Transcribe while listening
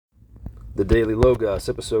The Daily Logos,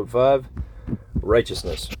 Episode 5,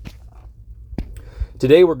 Righteousness.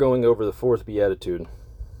 Today we're going over the fourth Beatitude.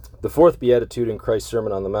 The fourth Beatitude in Christ's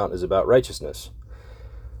Sermon on the Mount is about righteousness.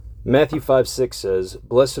 Matthew 5:6 says,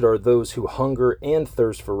 "Blessed are those who hunger and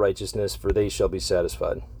thirst for righteousness, for they shall be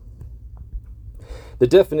satisfied." The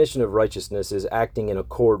definition of righteousness is acting in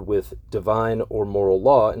accord with divine or moral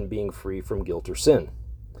law and being free from guilt or sin.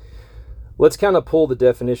 Let's kind of pull the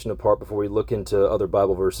definition apart before we look into other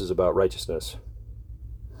Bible verses about righteousness.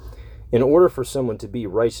 In order for someone to be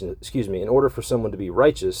righteous,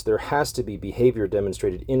 there has to be behavior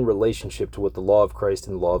demonstrated in relationship to what the law of Christ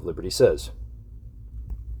and the law of liberty says.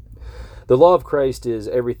 The law of Christ is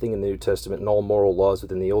everything in the New Testament and all moral laws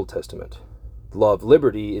within the Old Testament. The law of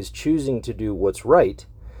liberty is choosing to do what's right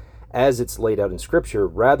as it's laid out in Scripture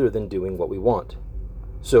rather than doing what we want.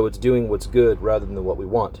 So it's doing what's good rather than what we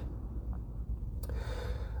want.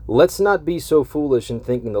 Let's not be so foolish in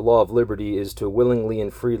thinking the law of liberty is to willingly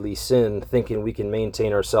and freely sin, thinking we can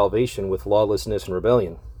maintain our salvation with lawlessness and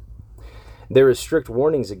rebellion. There is strict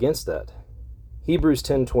warnings against that. Hebrews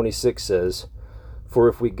 10:26 says, "For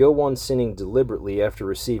if we go on sinning deliberately after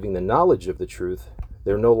receiving the knowledge of the truth,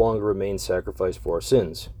 there no longer remains sacrifice for our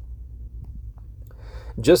sins."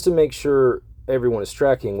 Just to make sure everyone is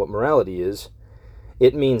tracking what morality is,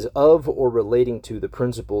 it means of or relating to the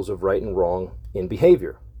principles of right and wrong in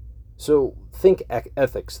behavior. So think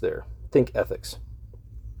ethics there. Think ethics.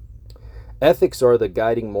 Ethics are the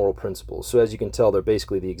guiding moral principles. So as you can tell, they're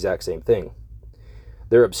basically the exact same thing.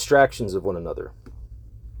 They're abstractions of one another.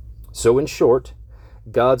 So in short,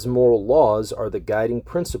 God's moral laws are the guiding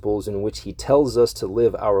principles in which He tells us to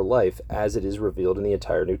live our life as it is revealed in the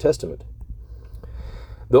entire New Testament.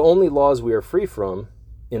 The only laws we are free from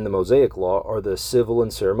in the Mosaic Law are the civil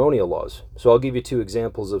and ceremonial laws. So I'll give you two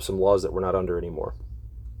examples of some laws that we're not under anymore.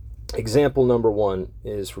 Example number 1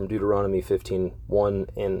 is from Deuteronomy 15:1,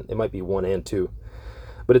 and it might be 1 and 2.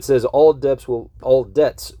 But it says, all debts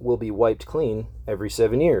will be wiped clean every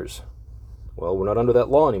 7 years. Well, we're not under that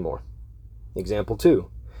law anymore. Example 2,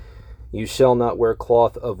 you shall not wear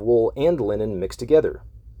cloth of wool and linen mixed together.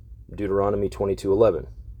 Deuteronomy 22:11.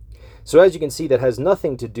 So as you can see, that has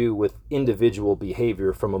nothing to do with individual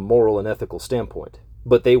behavior from a moral and ethical standpoint.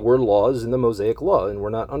 But they were laws in the Mosaic Law, and we're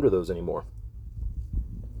not under those anymore.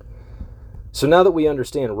 So now that we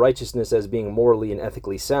understand righteousness as being morally and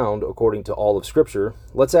ethically sound according to all of Scripture,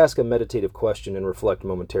 let's ask a meditative question and reflect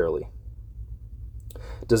momentarily.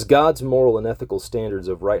 Does God's moral and ethical standards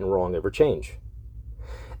of right and wrong ever change?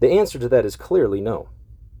 The answer to that is clearly no.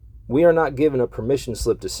 We are not given a permission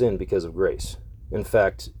slip to sin because of grace. In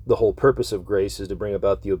fact, the whole purpose of grace is to bring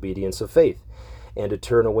about the obedience of faith and to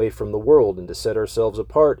turn away from the world and to set ourselves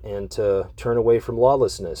apart and to turn away from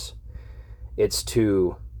lawlessness. It's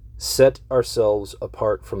to set ourselves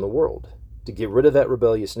apart from the world, to get rid of that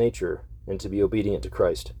rebellious nature and to be obedient to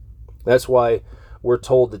Christ. That's why we're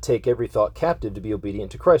told to take every thought captive to be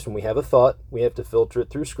obedient to Christ. When we have a thought, we have to filter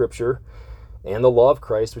it through Scripture and the law of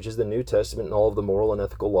Christ, which is the New Testament, and all of the moral and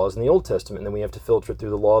ethical laws in the Old Testament. And then we have to filter it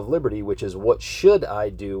through the law of liberty, which is what should I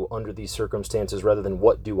do under these circumstances rather than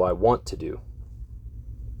what do I want to do.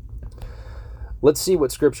 Let's see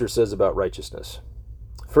what Scripture says about righteousness.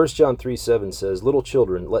 1 John 3:7 says, "Little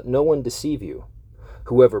children, let no one deceive you.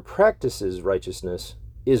 Whoever practices righteousness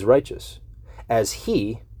is righteous, as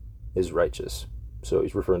He is righteous." So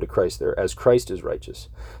he's referring to Christ there, as Christ is righteous.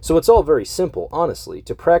 So it's all very simple, honestly.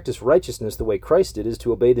 To practice righteousness the way Christ did is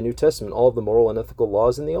to obey the New Testament, all of the moral and ethical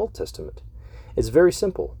laws in the Old Testament. It's very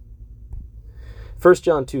simple. 1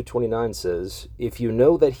 John 2:29 says, "If you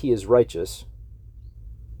know that He is righteous,"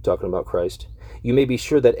 talking about Christ, "you may be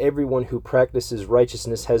sure that everyone who practices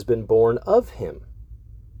righteousness has been born of Him."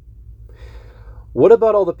 What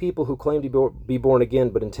about all the people who claim to be born again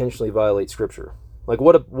but intentionally violate Scripture? Like,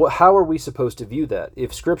 how are we supposed to view that?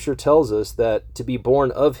 If Scripture tells us that to be born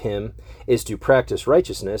of Him is to practice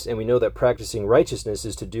righteousness, and we know that practicing righteousness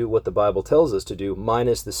is to do what the Bible tells us to do,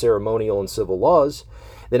 minus the ceremonial and civil laws,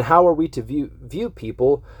 then how are we to view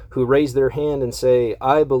people who raise their hand and say,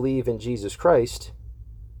 "I believe in Jesus Christ,"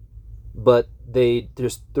 but they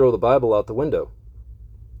just throw the Bible out the window?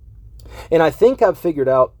 And I think I've figured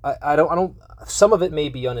out, I don't, some of it may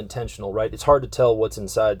be unintentional, right? It's hard to tell what's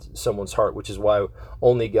inside someone's heart, which is why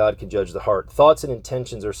only God can judge the heart. Thoughts and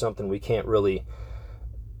intentions are something we can't really,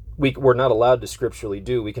 we're not allowed to scripturally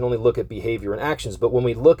do. We can only look at behavior and actions. But when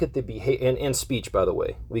we look at the behavior, and speech, by the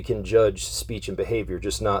way, we can judge speech and behavior,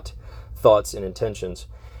 just not thoughts and intentions.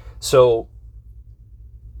 So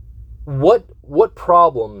what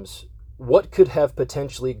problems, what could have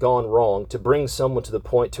potentially gone wrong to bring someone to the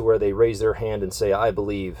point to where they raise their hand and say, "I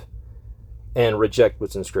believe," and reject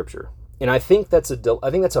what's in Scripture? And I think that's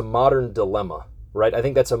a modern dilemma, right? I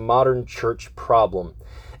think that's a modern church problem.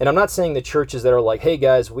 And I'm not saying the churches that are like, hey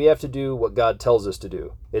guys, we have to do what God tells us to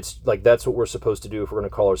do. It's like that's what we're supposed to do if we're going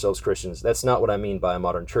to call ourselves Christians. That's not what I mean by a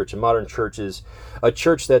modern church. A modern church is a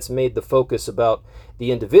church that's made the focus about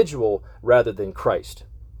the individual rather than Christ.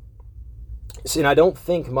 And I don't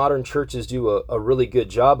think modern churches do a really good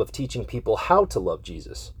job of teaching people how to love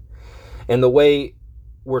Jesus. And the way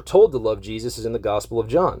we're told to love Jesus is in the Gospel of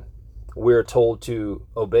John. We're told to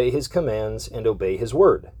obey his commands and obey his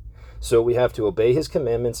word. So we have to obey his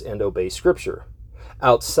commandments and obey Scripture,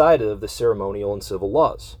 outside of the ceremonial and civil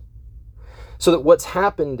laws. So that what's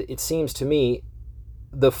happened, it seems to me,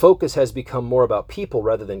 the focus has become more about people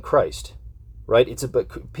rather than Christ, right?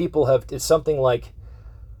 It's something like,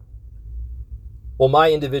 well,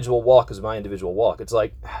 my individual walk is my individual walk. It's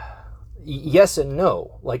like, yes and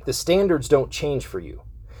no. Like the standards don't change for you.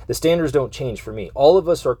 The standards don't change for me. All of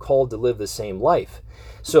us are called to live the same life.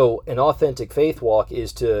 So an authentic faith walk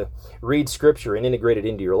is to read Scripture and integrate it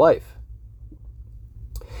into your life.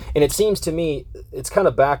 And it seems to me it's kind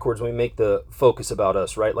of backwards when we make the focus about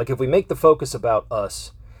us, right? Like if we make the focus about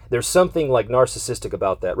us, there's something like narcissistic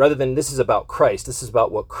about that. Rather than this is about Christ, this is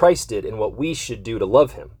about what Christ did and what we should do to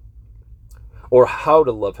love him, or how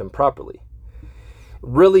to love him properly.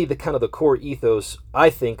 Really, the kind of the core ethos, I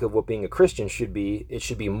think, of what being a Christian should be, it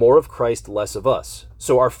should be more of Christ, less of us.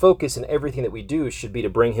 So our focus in everything that we do should be to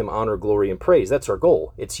bring him honor, glory, and praise. That's our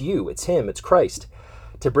goal. It's you, it's him, it's Christ.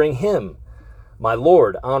 To bring him, my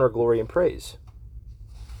Lord, honor, glory, and praise.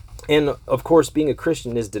 And of course, being a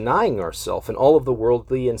Christian is denying ourselves and all of the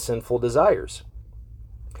worldly and sinful desires.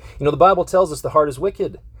 You know, the Bible tells us the heart is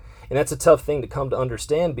wicked. And that's a tough thing to come to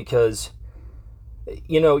understand because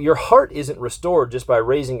your heart isn't restored just by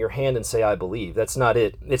raising your hand and say, I believe. That's not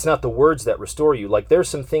it. It's not the words that restore you. Like there's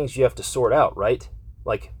some things you have to sort out, right?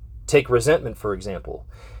 Like take resentment, for example.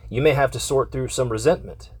 You may have to sort through some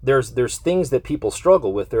resentment. There's things that people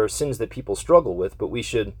struggle with. There are sins that people struggle with, but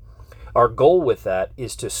our goal with that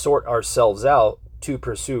is to sort ourselves out to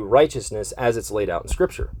pursue righteousness as it's laid out in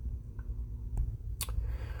Scripture.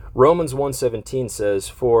 Romans 1:17 says,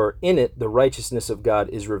 for in it the righteousness of God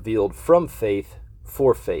is revealed from faith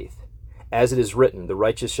for faith. As it is written, the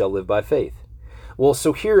righteous shall live by faith. Well,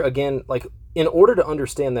 so here again, like in order to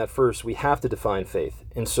understand that first, we have to define faith.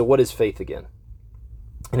 And so what is faith again?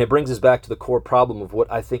 And it brings us back to the core problem of what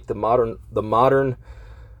I think the modern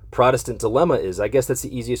Protestant dilemma is. I guess that's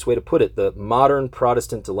the easiest way to put it, the modern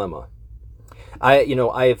Protestant dilemma.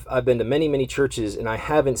 I've been to many, many churches and I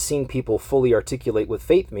haven't seen people fully articulate what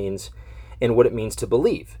faith means and what it means to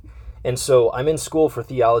believe. And so I'm in school for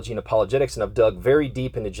theology and apologetics, and I've dug very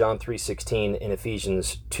deep into John 3:16 and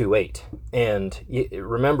Ephesians 2:8. And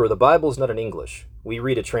remember, the Bible is not in English. We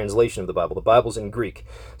read a translation of the Bible. The Bible's in Greek.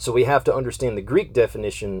 So we have to understand the Greek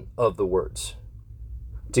definition of the words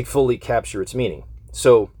to fully capture its meaning.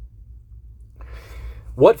 So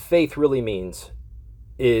what faith really means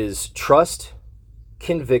is trust,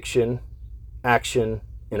 conviction, action,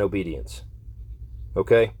 and obedience.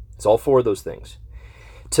 Okay? It's all four of those things.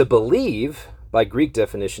 To believe, by Greek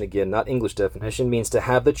definition, again, not English definition, means to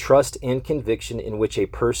have the trust and conviction in which a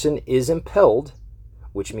person is impelled,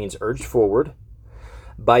 which means urged forward,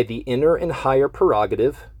 by the inner and higher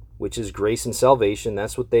prerogative, which is grace and salvation.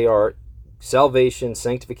 That's what they are. Salvation,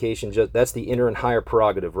 sanctification, that's the inner and higher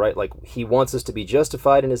prerogative, right? Like he wants us to be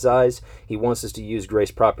justified in his eyes. He wants us to use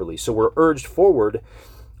grace properly. So we're urged forward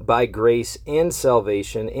by grace and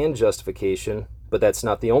salvation and justification, but that's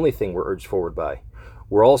not the only thing we're urged forward by.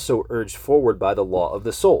 We're also urged forward by the law of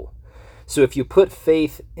the soul. So if you put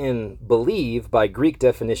faith and believe by Greek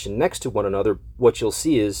definition next to one another, what you'll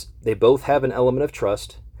see is they both have an element of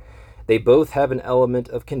trust. They both have an element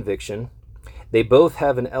of conviction. They both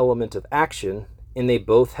have an element of action, and they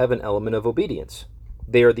both have an element of obedience.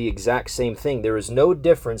 They are the exact same thing. There is no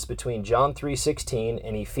difference between John 3:16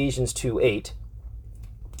 and Ephesians 2:8.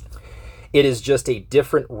 It is just a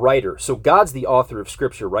different writer. So God's the author of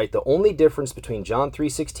Scripture, right? The only difference between John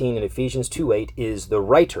 3:16 and Ephesians 2:8 is the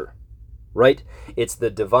writer, right? It's the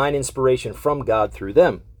divine inspiration from God through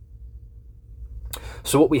them.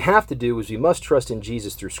 So what we have to do is we must trust in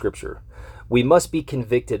Jesus through Scripture. We must be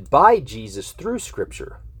convicted by Jesus through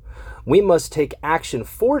Scripture. We must take action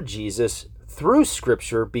for Jesus through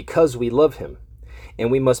Scripture because we love him. And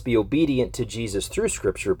we must be obedient to Jesus through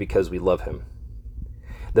Scripture because we love him.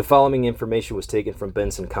 The following information was taken from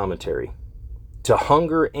Benson Commentary. To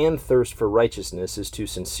hunger and thirst for righteousness is to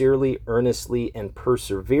sincerely, earnestly, and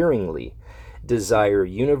perseveringly desire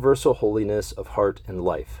universal holiness of heart and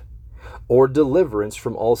life, or deliverance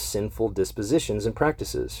from all sinful dispositions and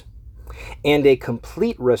practices. and a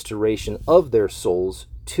complete restoration of their souls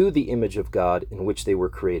to the image of God in which they were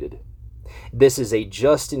created. This is a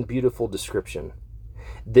just and beautiful description.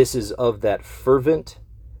 This is of that fervent,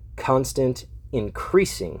 constant,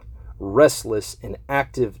 increasing, restless, and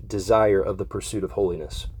active desire of the pursuit of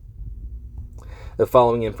holiness. The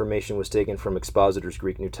following information was taken from Expositor's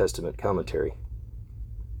Greek New Testament commentary.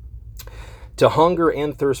 To hunger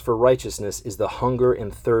and thirst for righteousness is the hunger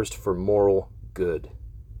and thirst for moral good.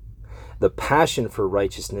 The passion for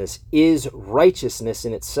righteousness is righteousness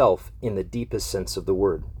in itself in the deepest sense of the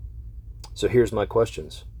word. So here's my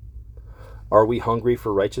questions. Are we hungry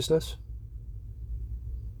for righteousness?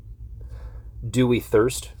 Do we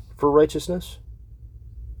thirst for righteousness?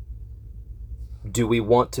 Do we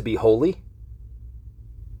want to be holy?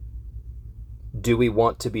 Do we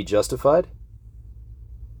want to be justified?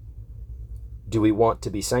 Do we want to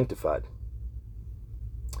be sanctified?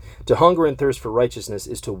 To hunger and thirst for righteousness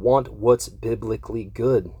is to want what's biblically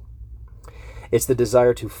good. It's the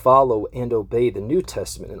desire to follow and obey the New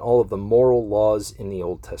Testament and all of the moral laws in the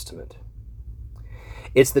Old Testament.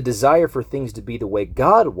 It's the desire for things to be the way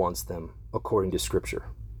God wants them according to Scripture,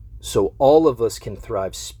 so all of us can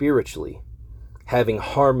thrive spiritually, having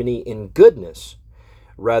harmony in goodness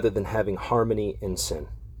rather than having harmony in sin.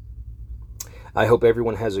 I hope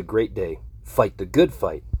everyone has a great day. Fight the good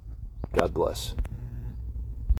fight. God bless.